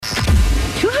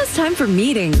time for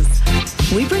meetings.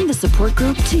 We bring the support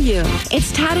group to you.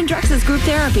 It's Tad and Drex's Group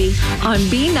Therapy on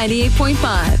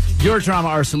B98.5. Your drama,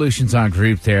 our solutions on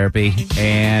group therapy.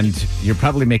 And you're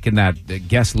probably making that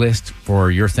guest list for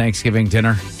your Thanksgiving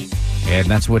dinner. And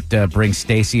that's what brings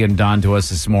Stacey and Don to us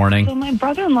this morning. So my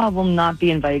brother-in-law will not be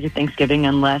invited to Thanksgiving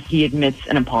unless he admits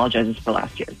and apologizes for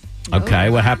last year. Okay,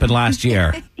 what happened last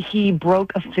year? He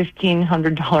broke a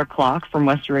 $1,500 clock from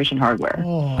Restoration Hardware.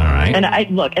 All right. And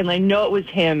I know it was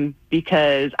him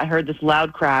because I heard this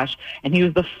loud crash, and he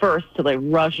was the first to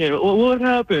rush in. Well, what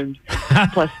happened?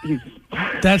 Plus,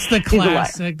 That's the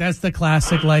classic. That's the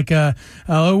classic. It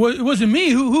wasn't me.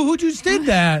 Who just did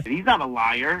that? He's not a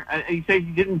liar. He says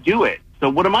he didn't do it. So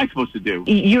what am I supposed to do?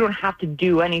 You don't have to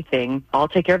do anything. I'll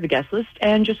take care of the guest list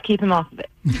and just keep him off of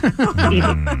it.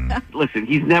 Listen,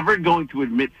 he's never going to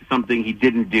admit to something he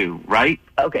didn't do, right?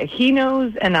 Okay, he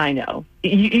knows and I know.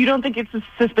 You don't think it's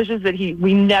suspicious that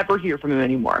we never hear from him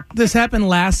anymore? This happened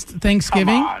last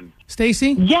Thanksgiving, Come on.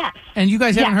 Stacey? Yes. And you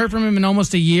guys haven't heard from him in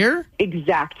almost a year?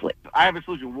 Exactly. I have a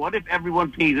solution. What if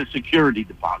everyone pays a security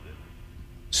deposit?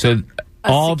 So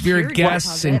all of your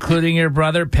guests, including your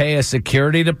brother, pay a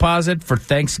security deposit for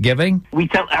Thanksgiving? We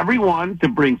tell everyone to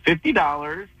bring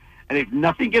 $50, and if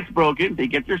nothing gets broken, they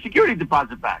get their security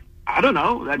deposit back. I don't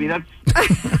know. I mean, that's...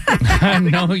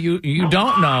 No, you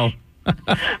don't know.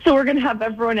 So we're going to have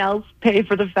everyone else pay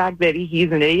for the fact that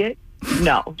he's an idiot?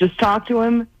 No. Just talk to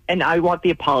him, and I want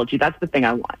the apology. That's the thing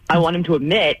I want. I want him to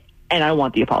admit, and I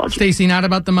want the apology. Stacey, not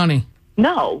about the money.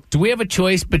 No. Do we have a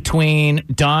choice between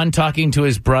Don talking to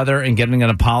his brother and getting an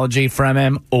apology from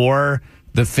him or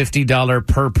the $50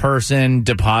 per person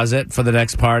deposit for the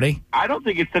next party? I don't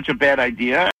think it's such a bad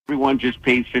idea. Everyone just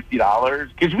pays $50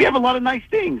 because we have a lot of nice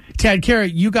things. Tad,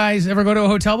 Carrie, you guys ever go to a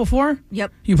hotel before?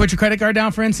 Yep. You put your credit card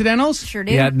down for incidentals? Sure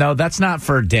do. Yeah, no, that's not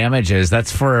for damages.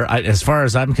 That's for, as far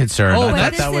as I'm concerned. Oh, I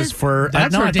thought that was for...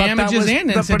 That's for damages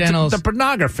and incidentals. The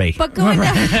pornography. But going to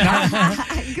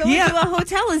a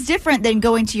hotel is different than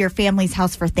going to your family's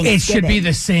house for Thanksgiving. It should be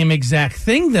the same exact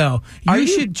thing, though. You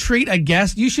should treat a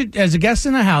guest, as a guest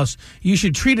in the house, you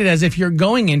should treat it as if you're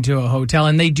going into a hotel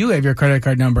and they do have your credit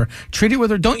card number. Treat it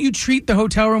with her. Don't you treat the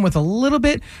hotel room with a little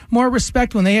bit more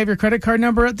respect when they have your credit card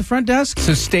number at the front desk?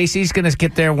 So Stacey's going to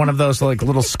get there one of those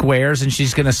little squares and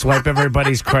she's going to swipe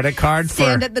everybody's credit card.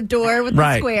 Stand at the door with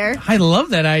the square. I love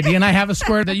that idea, and I have a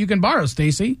square that you can borrow,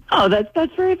 Stacey. Oh,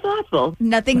 that's very thoughtful.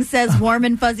 Nothing says warm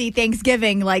and fuzzy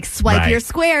Thanksgiving like swipe your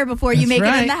square before you make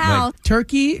it in the house. Like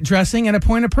turkey dressing at a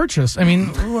point of purchase. I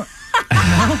mean...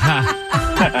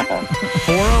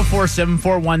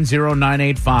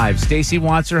 404-741-0985. Stacey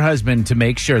wants her husband to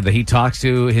make sure that he talks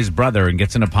to his brother and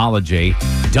gets an apology.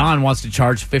 Don wants to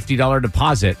charge $50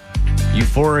 deposit. You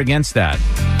for or against that?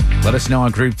 Let us know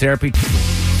on Group Therapy.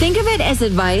 Think of it as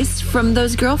advice from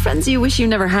those girlfriends you wish you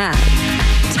never had.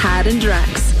 Tad and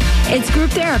Drex. It's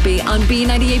Group Therapy on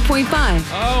B98.5.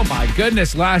 Oh, my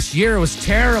goodness. Last year was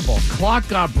terrible. Clock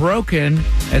got broken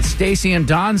at Stacey and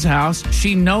Don's house.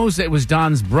 She knows it was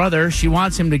Don's brother. She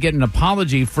wants him to get an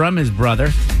apology from his brother.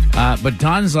 But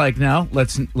Don's like, no,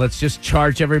 let's just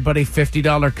charge everybody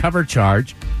 $50 cover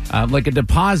charge, like a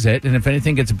deposit. And if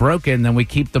anything gets broken, then we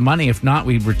keep the money. If not,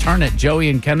 we return it. Joey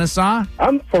and Kennesaw?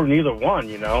 I'm for neither one,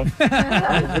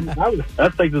 I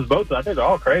think this both. I think they're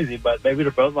all crazy, but maybe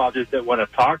the brother-in-law just didn't want to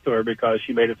talk to her because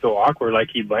she made it feel awkward, like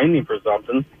he blamed him for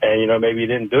something. And, maybe he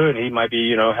didn't do it. And he might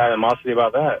be, have animosity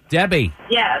about that. Debbie?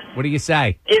 Yes. What do you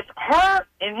say? If her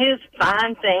and his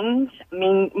fine things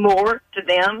mean more to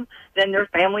them than their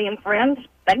family and friends,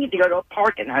 they need to go to a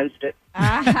park and host it.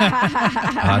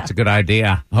 That's a good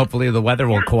idea. Hopefully the weather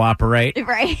will cooperate.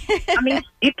 Right.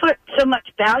 You put so much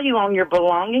value on your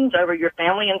belongings over your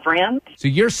family and friends. So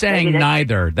you're saying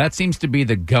neither. That seems to be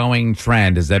the going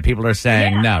trend, is that people are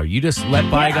saying, no, you just let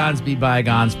bygones be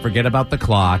bygones, forget about the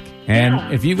clock.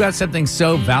 And if you've got something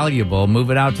so valuable,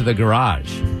 move it out to the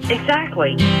garage.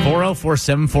 Exactly.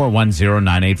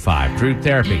 404-741-0985. Group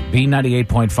Therapy,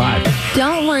 B98.5.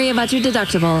 Don't worry about your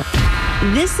deductible.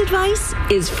 This advice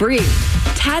is free.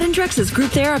 Tad and Drex's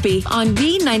Group Therapy on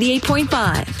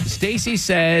B98.5. Stacey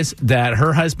says that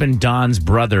her husband Don's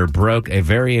brother broke a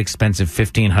very expensive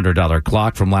 $1,500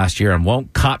 clock from last year and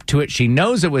won't cop to it. She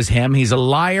knows it was him. He's a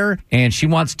liar, and she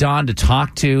wants Don to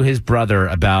talk to his brother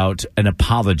about an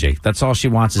apology. That's all she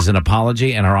wants is an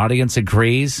apology, and our audience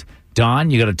agrees. Don,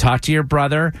 you got to talk to your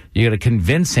brother. You got to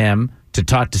convince him to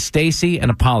talk to Stacey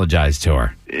and apologize to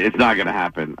her. It's not going to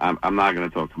happen. I'm not going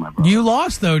to talk to my brother. You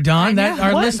lost, though, Don.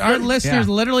 Our listeners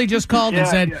literally just called and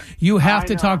said, you have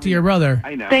to talk to your brother.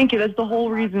 I know. Thank you. That's the whole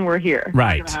reason we're here.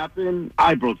 Right. What's going to happen?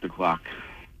 I broke the clock.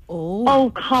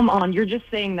 Oh, come on. You're just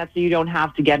saying that so you don't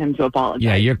have to get him to apologize.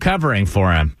 Yeah, you're covering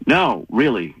for him. No,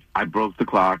 really. I broke the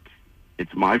clock.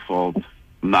 It's my fault.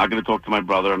 I'm not going to talk to my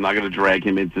brother. I'm not going to drag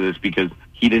him into this because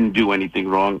he didn't do anything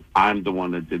wrong. I'm the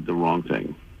one that did the wrong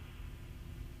thing.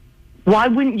 Why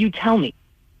wouldn't you tell me?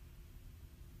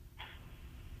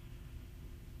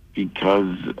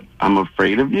 Because I'm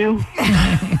afraid of you?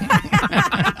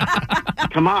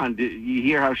 Come on. Did you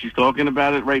hear how she's talking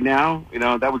about it right now? You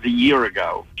know, that was a year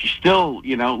ago. She's still,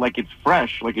 you know, like it's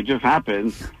fresh, like it just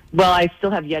happened. Well, I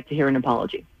still have yet to hear an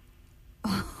apology.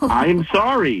 I'm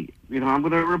sorry. You know, I'm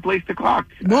going to replace the clock.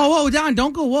 Whoa, Don,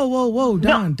 don't go. Whoa,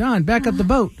 Don, Don, back up the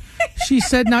boat. She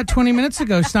said not 20 minutes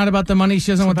ago. It's not about the money.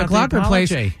 She doesn't want the clock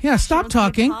replaced. Yeah, stop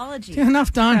talking. Yeah,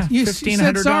 enough, Don. You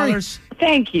said sorry.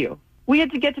 Thank you. We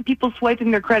had to get to people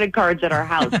swiping their credit cards at our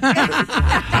house. All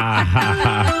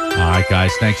right,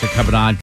 guys. Thanks for coming on.